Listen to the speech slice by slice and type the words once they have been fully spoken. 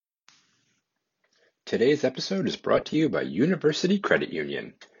Today's episode is brought to you by University Credit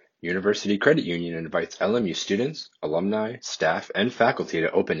Union. University Credit Union invites LMU students, alumni, staff, and faculty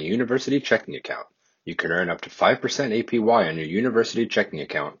to open a university checking account. You can earn up to 5% APY on your university checking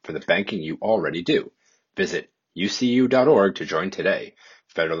account for the banking you already do. Visit ucu.org to join today.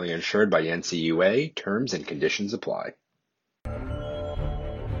 Federally insured by NCUA, terms and conditions apply.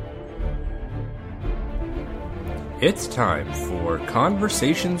 It's time for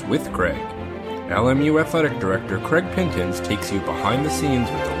Conversations with Craig. LMU Athletic Director Craig Pintins takes you behind the scenes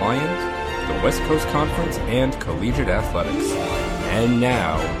with the Lions, the West Coast Conference, and collegiate athletics. And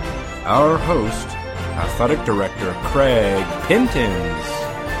now, our host, Athletic Director Craig Pintins.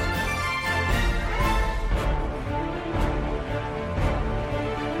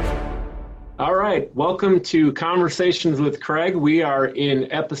 All right, welcome to Conversations with Craig. We are in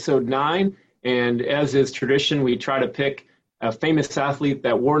episode 9, and as is tradition, we try to pick a famous athlete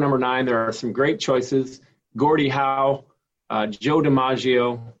that wore number 9. There are some great choices: Gordie Howe, Joe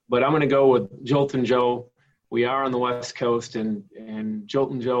DiMaggio, but I'm going to go with Joltin' Joe. We are on the West Coast, and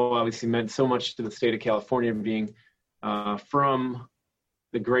Joltin' Joe obviously meant so much to the state of California, being from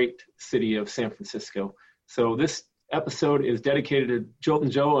the great city of San Francisco. So this episode is dedicated to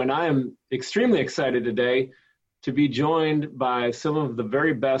Joltin' Joe, and I am extremely excited today to be joined by some of the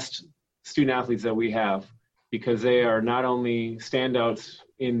very best student athletes that we have, because they are not only standouts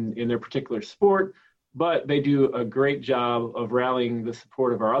in their particular sport, but they do a great job of rallying the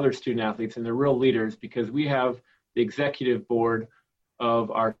support of our other student athletes, and they're real leaders, because we have the executive board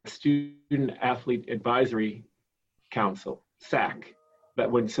of our Student Athlete Advisory Council, SAC.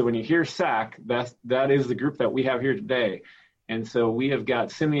 So when you hear SAC, that is the group that we have here today. And so we have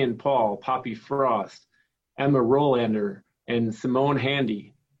got Simeon Paul, Poppy Frost, Emma Rolander, and Simone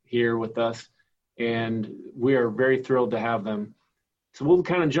Handy here with us. And we are very thrilled to have them. So we'll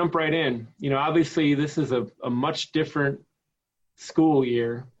kind of jump right in. You know, obviously this is a much different school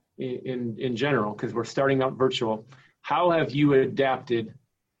year in general, because we're starting out virtual. How have you adapted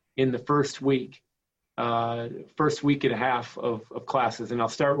in the first week and a half of classes? And I'll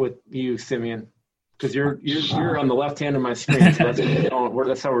start with you, Simeon, because you're on the left hand of my screen. So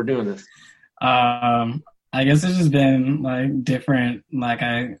that's how we're doing this. I guess it's just been like different. Like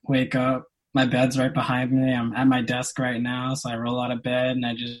I wake up, my bed's right behind me. I'm at my desk right now, so I roll out of bed and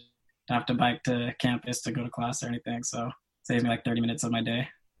I just don't have to bike to campus to go to class or anything. So it saves me like 30 minutes of my day.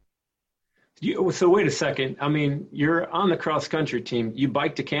 So wait a second. I mean, you're on the cross country team. You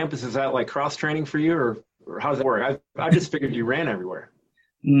bike to campus. Is that like cross training for you, or how does that work? I just figured you ran everywhere.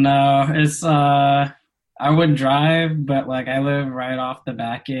 No, it's I would drive, but like I live right off the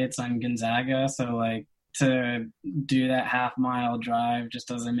back gates on Gonzaga, so like to do that half-mile drive just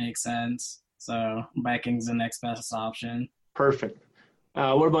doesn't make sense. So biking's the next best option. Perfect.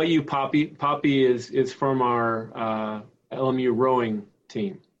 What about you, Poppy? Poppy is from our LMU rowing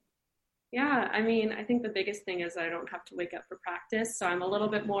team. Yeah, I mean, I think the biggest thing is I don't have to wake up for practice, so I'm a little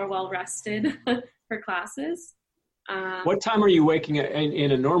bit more well-rested for classes. What time are you waking up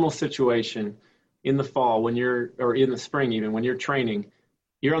in a normal situation in the fall or in the spring even, when you're training?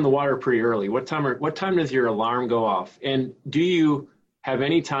 You're on the water pretty early. What time does your alarm go off? And do you have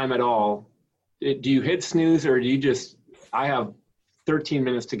any time at all? Do you hit snooze, or do you just, I have 13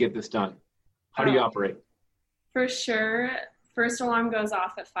 minutes to get this done? How do you operate? For sure. First alarm goes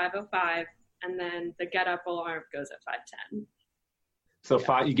off at 5:05, and then the get up alarm goes at 5:10.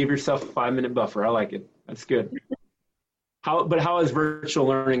 So you give yourself a 5-minute buffer. I like it. That's good. How has virtual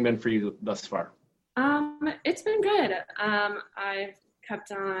learning been for you thus far? It's been good. I've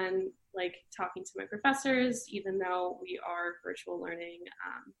kept on like talking to my professors, even though we are virtual learning,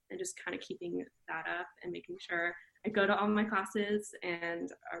 and just kind of keeping that up and making sure I go to all my classes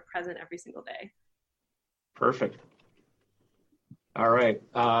and are present every single day. Perfect. All right.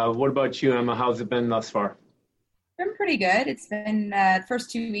 What about you, Emma? How's it been thus far? Been pretty good. It's been the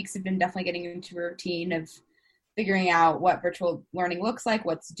first 2 weeks have been definitely getting into a routine of figuring out what virtual learning looks like,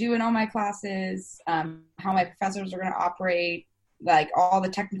 what's due in all my classes, how my professors are going to operate, like all the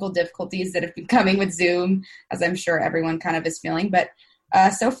technical difficulties that have been coming with Zoom, as I'm sure everyone kind of is feeling. But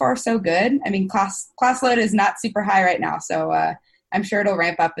so far, so good. I mean, class load is not super high right now, so I'm sure it'll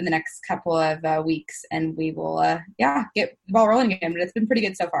ramp up in the next couple of weeks, and we will, get the ball rolling again. But it's been pretty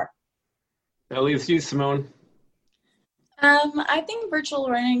good so far. That leaves you, Simone. I think virtual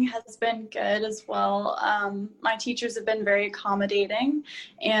learning has been good as well. My teachers have been very accommodating,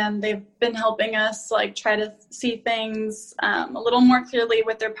 and they've been helping us like try to see things a little more clearly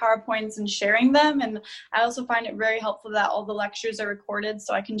with their PowerPoints and sharing them. And I also find it very helpful that all the lectures are recorded,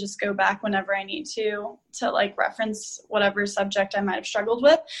 so I can just go back whenever I need to like reference whatever subject I might have struggled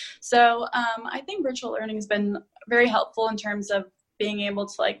with. So I think virtual learning has been very helpful in terms of being able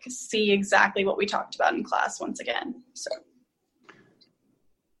to like see exactly what we talked about in class once again. So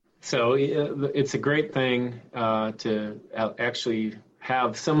it's a great thing to actually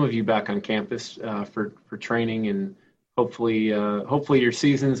have some of you back on campus for training, and hopefully your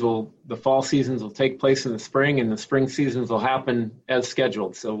the fall seasons will take place in the spring, and the spring seasons will happen as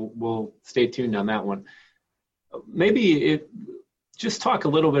scheduled. So we'll stay tuned on that one. Maybe just talk a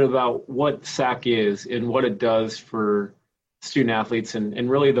little bit about what SAC is and what it does for student athletes, and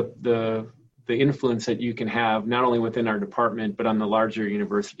really the influence that you can have not only within our department but on the larger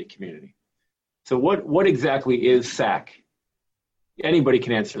university community. So what exactly is SAC? Anybody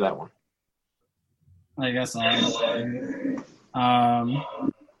can answer that one. I guess I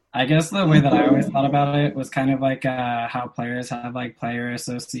guess the way that I always thought about it was kind of like how players have like player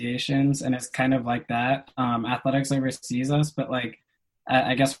associations, and it's kind of like that. Athletics oversees us, but like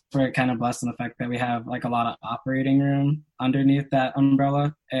I guess we're kind of blessed in the fact that we have like a lot of operating room underneath that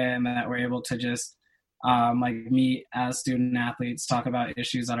umbrella, and that we're able to just like meet as student athletes, talk about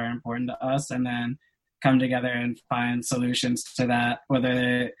issues that are important to us, and then come together and find solutions to that, whether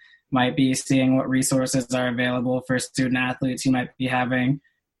it might be seeing what resources are available for student athletes who might be having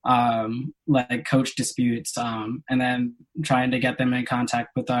like coach disputes, and then trying to get them in contact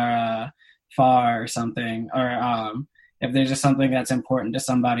with our FAR or something, or if there's just something that's important to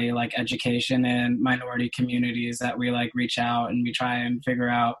somebody like education in minority communities, that we like reach out and we try and figure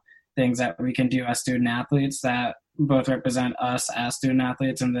out things that we can do as student athletes that both represent us as student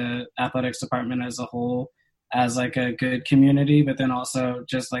athletes and the athletics department as a whole as like a good community, but then also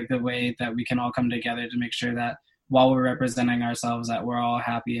just like the way that we can all come together to make sure that while we're representing ourselves that we're all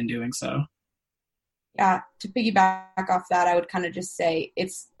happy in doing so. Yeah, to piggyback off that, I would kind of just say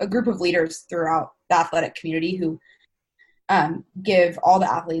it's a group of leaders throughout the athletic community who give all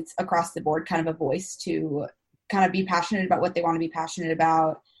the athletes across the board kind of a voice to kind of be passionate about what they want to be passionate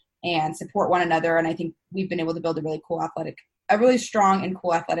about and support one another. And I think we've been able to build a really strong and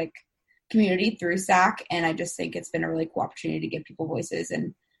cool athletic community through SAC. And I just think it's been a really cool opportunity to give people voices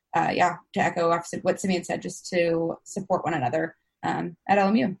and to echo what Simeon said, just to support one another at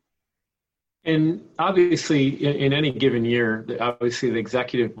LMU. And obviously, in any given year, obviously the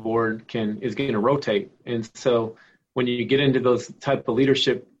executive board is going to rotate. And so when you get into those type of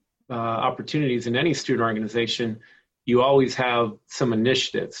leadership opportunities in any student organization, you always have some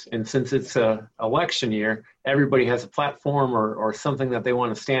initiatives. And since it's an election year, everybody has a platform or something that they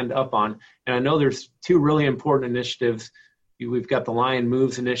want to stand up on. And I know there's two really important initiatives. We've got the Lion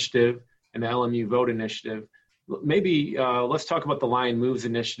Moves initiative and the LMU Vote initiative. Maybe let's talk about the Lion Moves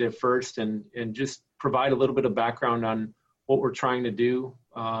initiative first, and just provide a little bit of background on what we're trying to do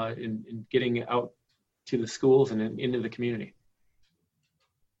in getting out to the schools and into the community.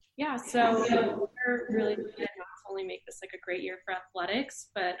 Yeah, so we're really trying to not only make this like a great year for athletics,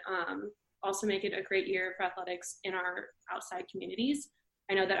 but also make it a great year for athletics in our outside communities.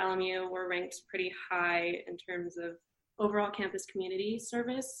 I know that LMU, we're ranked pretty high in terms of overall campus community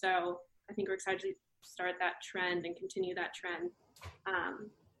service, so I think we're excited to start that trend and continue that trend.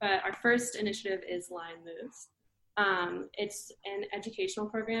 But our first initiative is Lion Moves. It's an educational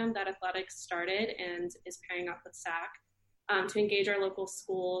program that athletics started and is pairing up with SAC to engage our local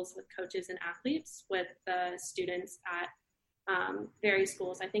schools with coaches and athletes with the students at various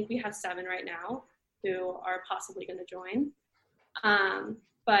schools. I think we have 7 right now who are possibly going to join.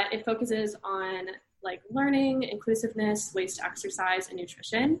 But it focuses on like learning, inclusiveness, ways to exercise, and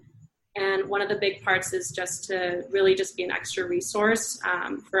nutrition. And one of the big parts is just to really just be an extra resource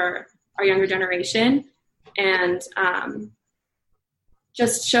for our younger generation, and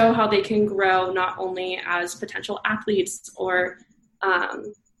just show how they can grow not only as potential athletes or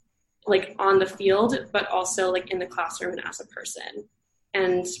like on the field, but also like in the classroom and as a person.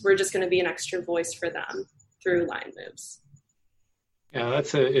 And we're just going to be an extra voice for them through Lion Moves. Yeah,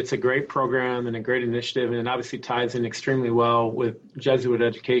 it's a great program and a great initiative, and it obviously ties in extremely well with Jesuit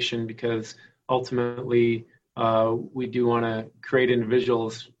education, because ultimately we do want to create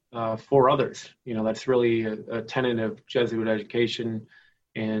individuals for others. You know, that's really a tenet of Jesuit education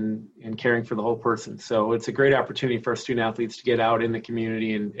and caring for the whole person. So it's a great opportunity for our student athletes to get out in the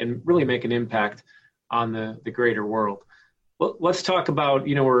community and really make an impact on the greater world. Well, let's talk about,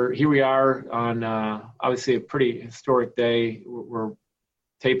 we are on obviously a pretty historic day. We're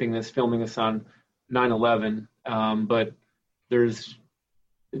taping this, filming this on 9/11, but there's,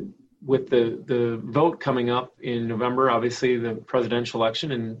 with the vote coming up in November, obviously the presidential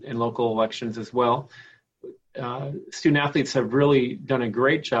election and local elections as well. Student athletes have really done a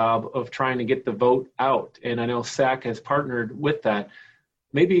great job of trying to get the vote out, and I know SAC has partnered with that.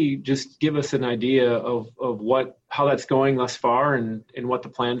 Maybe just give us an idea of how that's going thus far and what the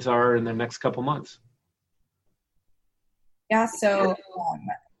plans are in the next couple months. Yeah, so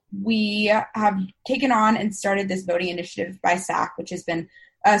we have taken on and started this voting initiative by SAC, which has been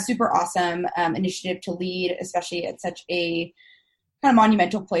a super awesome initiative to lead, especially at such a kind of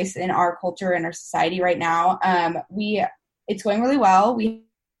monumental place in our culture and our society right now. It's going really well. We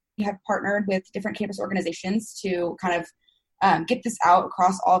have partnered with different campus organizations to kind of get this out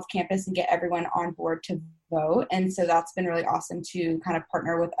across all of campus and get everyone on board to vote. And so that's been really awesome to kind of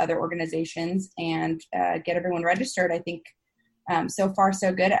partner with other organizations and get everyone registered. I think so far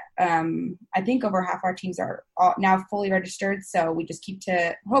so good. I think over half our teams are now fully registered. So we just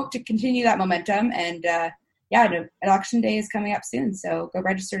hope to continue that momentum. And election day is coming up soon. So go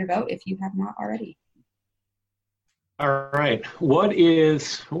register to vote if you have not already. All right.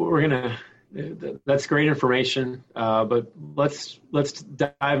 That's great information, but let's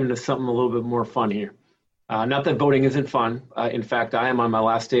dive into something a little bit more fun here. Not that voting isn't fun. In fact, I am on my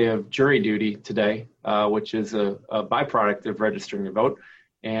last day of jury duty today, which is a byproduct of registering to vote.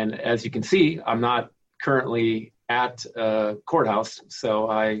 And as you can see, I'm not currently at a courthouse, so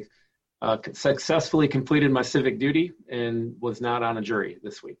I successfully completed my civic duty and was not on a jury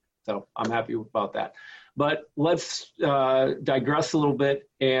this week. So I'm happy about that. But let's digress a little bit.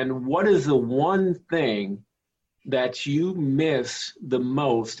 And what is the one thing that you miss the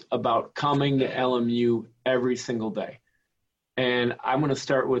most about coming to LMU every single day? And I'm going to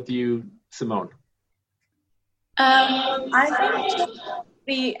start with you, Simone. I think just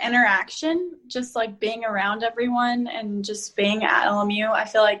the interaction, just like being around everyone and just being at LMU. I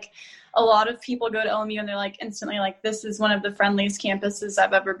feel like a lot of people go to LMU and they're like instantly like, this is one of the friendliest campuses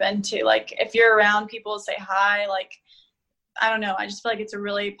I've ever been to. Like if you're around people, say hi, like, I don't know. I just feel like it's a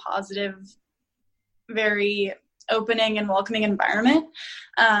really positive, very opening and welcoming environment.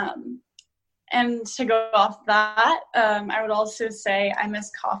 And to go off that, I would also say I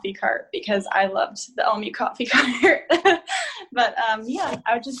miss Coffee Cart because I loved the LMU Coffee Cart. But I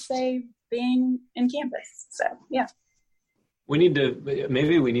would just say being in campus. So yeah. We need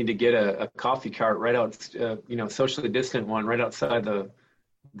to get a coffee cart right out, socially distant one right outside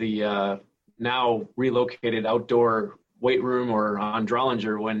the now relocated outdoor weight room or on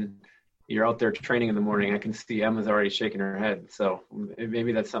Drollinger when you're out there training in the morning. I can see Emma's already shaking her head. So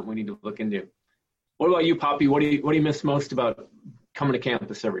maybe that's something we need to look into. What about you, Poppy? What do you miss most about coming to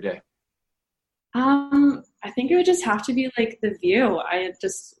campus every day? I think it would just have to be like the view.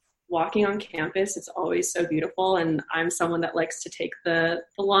 Walking on campus, it's always so beautiful, and I'm someone that likes to take the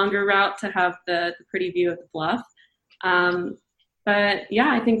longer route to have the pretty view of the bluff. But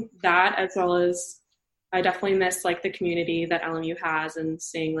yeah, I think that, as well as I definitely miss like the community that LMU has and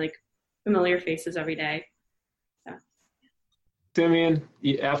seeing like familiar faces every day. So. Simeon,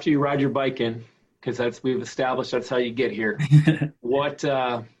 after you ride your bike in, because we've established that's how you get here. What's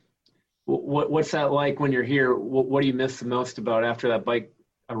that like when you're here? What do you miss the most about after that bike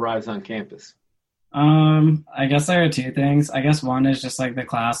arrives on campus? I guess there are two things. I guess one is just like the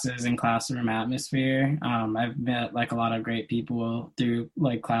classes and classroom atmosphere. I've met like a lot of great people through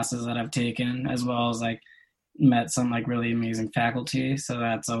like classes that I've taken, as well as like met some like really amazing faculty. So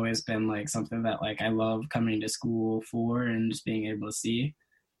that's always been like something that like I love coming to school for and just being able to see.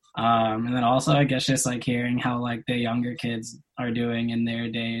 And then also I guess just like hearing how like the younger kids are doing in their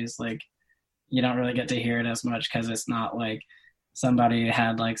days. Like you don't really get to hear it as much because it's not like somebody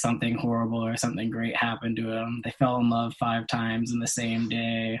had like something horrible or something great happen to them. They fell in love 5 times in the same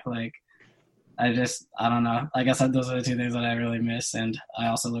day. Like I don't know. I guess those are the two things that I really miss, and I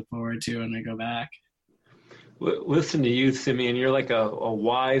also look forward to when we go back. Listen to you, Simeon. You're like a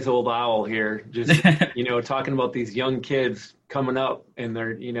wise old owl here. Just talking about these young kids coming up and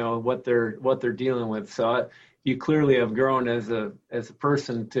they're what they're dealing with. So you clearly have grown as a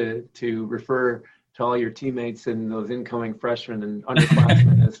person to refer to all your teammates and those incoming freshmen and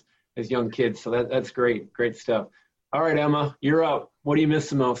underclassmen as young kids. So that's great stuff. All right, Emma, you're up. What do you miss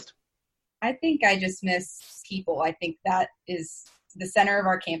the most? I think I just miss people. I think that is the center of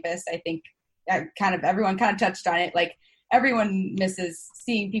our campus. I think everyone kind of touched on it. Like everyone misses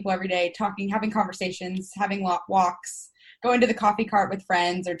seeing people every day, talking, having conversations, having walks, going to the coffee cart with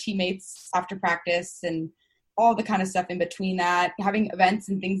friends or teammates after practice, and all the kind of stuff in between that, having events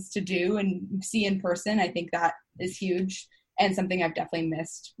and things to do and see in person, I think that is huge and something I've definitely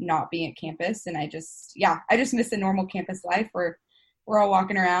missed not being at campus. And I just miss the normal campus life where we're all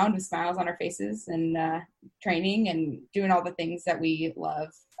walking around with smiles on our faces and training and doing all the things that we love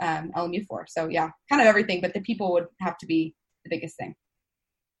LMU for. So yeah, kind of everything, but the people would have to be the biggest thing.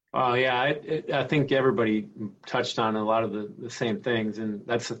 Yeah, I think everybody touched on a lot of the same things, and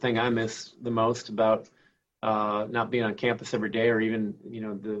that's the thing I miss the most about not being on campus every day, or even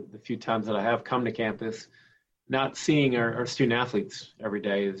the few times that I have come to campus. Not seeing our student athletes every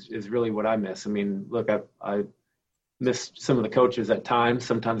day is really what I miss. I mean, look, I miss some of the coaches at times.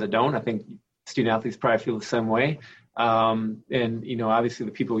 Sometimes I don't. I think student athletes probably feel the same way. And obviously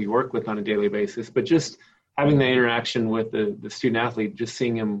the people you work with on a daily basis, but just having the interaction with the student athlete, just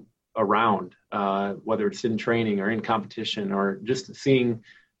seeing him around, whether it's in training or in competition or just seeing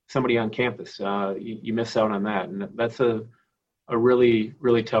somebody on campus, you miss out on that. And that's a really,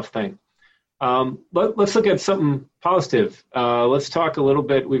 really tough thing. Let's look at something positive. Let's talk a little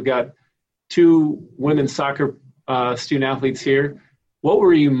bit. We've got 2 women's soccer student athletes here. What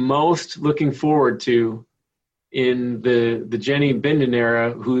were you most looking forward to in the Jenny Bindon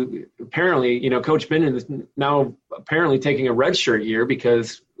era, who apparently, Coach Bindon is now apparently taking a redshirt year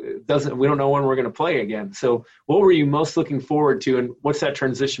because we don't know when we're going to play again. So what were you most looking forward to, and what's that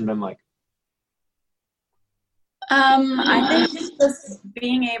transition been like? I think just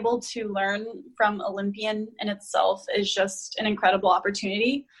being able to learn from Olympian in itself is just an incredible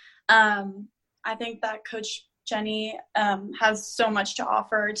opportunity. I think that Coach Jenny has so much to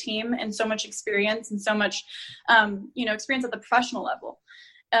offer our team and so much experience and so much, experience at the professional level,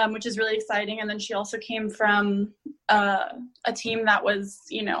 which is really exciting. And then she also came from a team that was,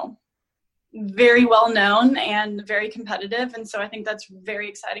 very well known and very competitive. And so I think that's very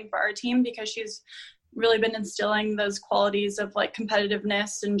exciting for our team because she's really been instilling those qualities of like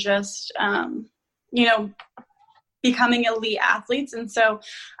competitiveness and just, becoming elite athletes. And so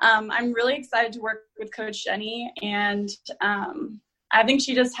I'm really excited to work with Coach Jenny. And I think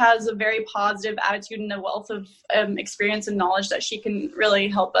she just has a very positive attitude and a wealth of experience and knowledge that she can really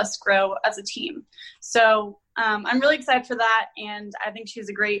help us grow as a team. So I'm really excited for that. And I think she's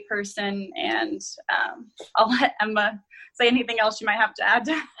a great person. And I'll let Emma say anything else you might have to add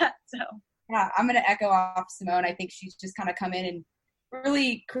to that. So. Yeah, I'm going to echo off Simone. I think she's just kind of come in and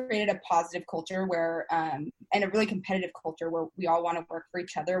really created a positive culture where, and a really competitive culture where we all want to work for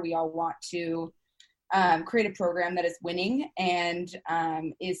each other. We all want to create a program that is winning and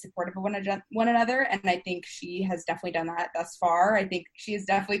is supportive of one another. And I think she has definitely done that thus far. I think she has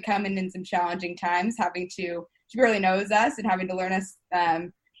definitely come in some challenging times, she barely knows us and having to learn us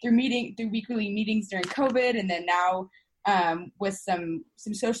through weekly meetings during COVID. And then now with some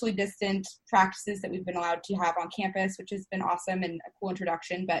socially distant practices that we've been allowed to have on campus, which has been awesome and a cool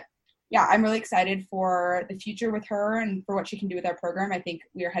introduction. But yeah, I'm really excited for the future with her and for what she can do with our program. I think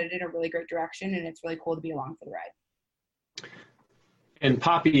we are headed in a really great direction, and it's really cool to be along for the ride. And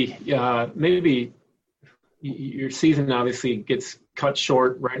Poppy, maybe your season obviously gets cut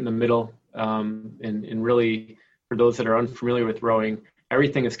short right in the middle. And really, for those that are unfamiliar with rowing,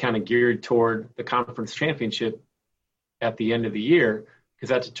 everything is kind of geared toward the conference championship at the end of the year, because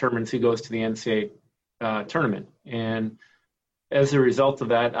that determines who goes to the NCAA tournament. And as a result of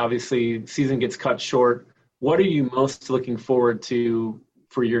that, obviously, season gets cut short. What are you most looking forward to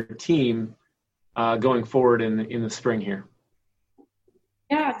for your team going forward in the spring here?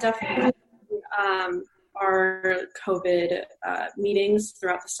 Yeah, definitely. Our COVID meetings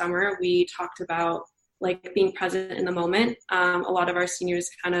throughout the summer, we talked about like being present in the moment. A lot of our seniors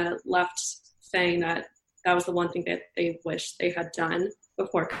kind of left saying that was the one thing that they wish they had done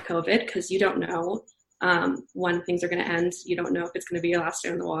before COVID, because you don't know when things are going to end. You don't know if it's going to be your last day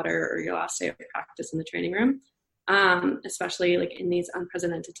on the water or your last day of practice in the training room, especially like in these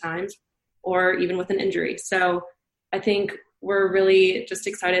unprecedented times or even with an injury. So I think we're really just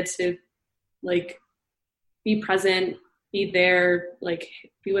excited to like be present, be there, like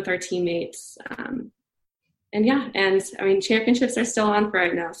be with our teammates. And I mean, championships are still on for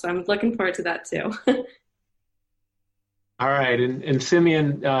right now, so I'm looking forward to that too. All right. And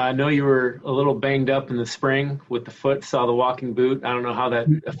Simeon, I know you were a little banged up in the spring with the foot, saw the walking boot. I don't know how that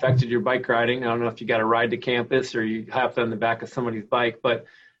affected your bike riding. I don't know if you got a ride to campus or you hopped on the back of somebody's bike, but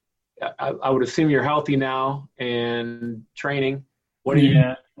I would assume you're healthy now and training. What are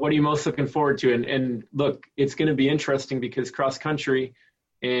you most looking forward to? And look, it's going to be interesting because cross country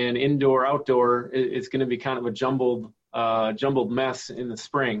and indoor, outdoor, it's going to be kind of a jumbled mess in the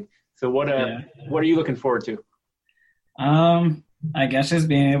spring. So what are you looking forward to? I guess just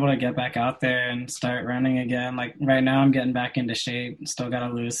being able to get back out there and start running again. Like right now, I'm getting back into shape. Still got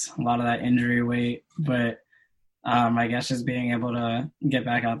to lose a lot of that injury weight, but I guess just being able to get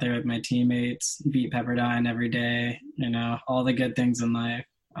back out there with my teammates, beat Pepperdine every day, all the good things in life.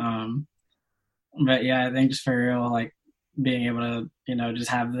 But yeah, I think just for real, like being able to,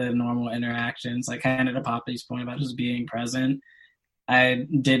 just have the normal interactions, like kind of to Poppy's point about just being present. I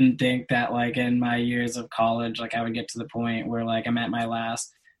didn't think that like in my years of college, like I would get to the point where like I'm at my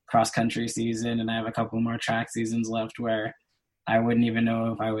last cross country season and I have a couple more track seasons left where I wouldn't even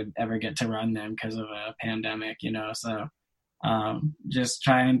know if I would ever get to run them because of a pandemic, So just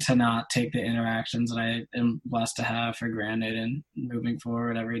trying to not take the interactions that I am blessed to have for granted and moving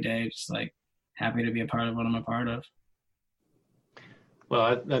forward every day, just like happy to be a part of what I'm a part of.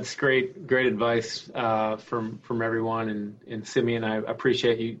 Well, that's great advice from everyone. And Simeon, I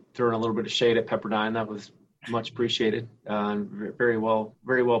appreciate you throwing a little bit of shade at Pepperdine. That was much appreciated. Very well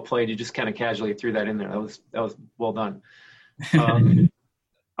played. You just kind of casually threw that in there. That was well done.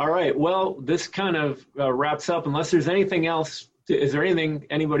 All right. Well, this kind of wraps up. Unless there's anything else, is there anything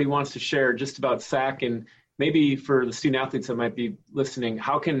anybody wants to share just about SAC, and maybe for the student athletes that might be listening,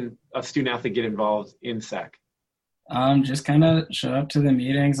 how can a student athlete get involved in SAC? Just kind of show up to the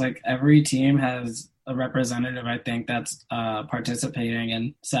meetings. Like every team has a representative, I think, that's participating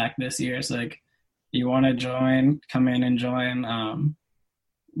in SAC this year. So like you want to join, come in and join.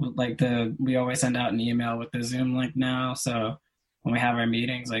 We always send out an email with the Zoom link now. So when we have our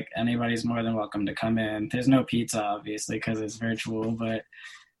meetings, like anybody's more than welcome to come in. There's no pizza, obviously, because it's virtual, but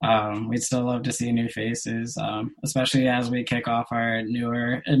we'd still love to see new faces, especially as we kick off our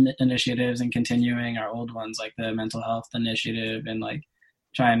newer initiatives and continuing our old ones, like the mental health initiative, and like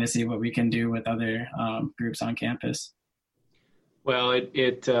trying to see what we can do with other groups on campus. Well,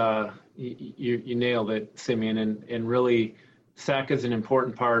 you nailed it, Simeon, and really SAC is an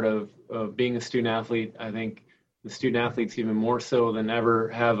important part of being a student athlete. I think the student athletes even more so than ever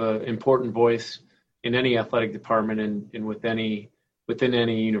have an important voice in any athletic department and within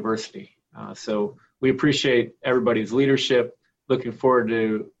any university. So we appreciate everybody's leadership. Looking forward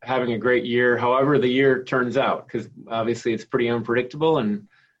to having a great year, however the year turns out, because obviously it's pretty unpredictable, and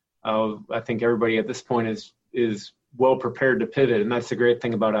I think everybody at this point is well prepared to pivot. And that's the great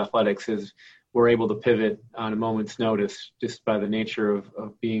thing about athletics, is we're able to pivot on a moment's notice just by the nature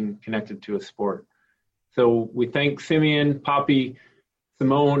of being connected to a sport. So we thank Simeon, Poppy,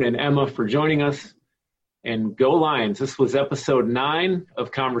 Simone, and Emma for joining us. And go Lions. This was episode 9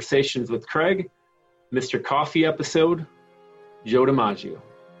 of Conversations with Craig, Mr. Coffee episode, Joe DiMaggio.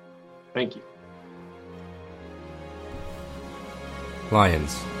 Thank you.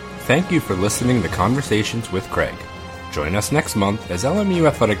 Lions, thank you for listening to Conversations with Craig. Join us next month as LMU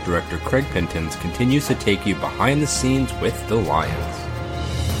Athletic Director Craig Pintons continues to take you behind the scenes with the Lions.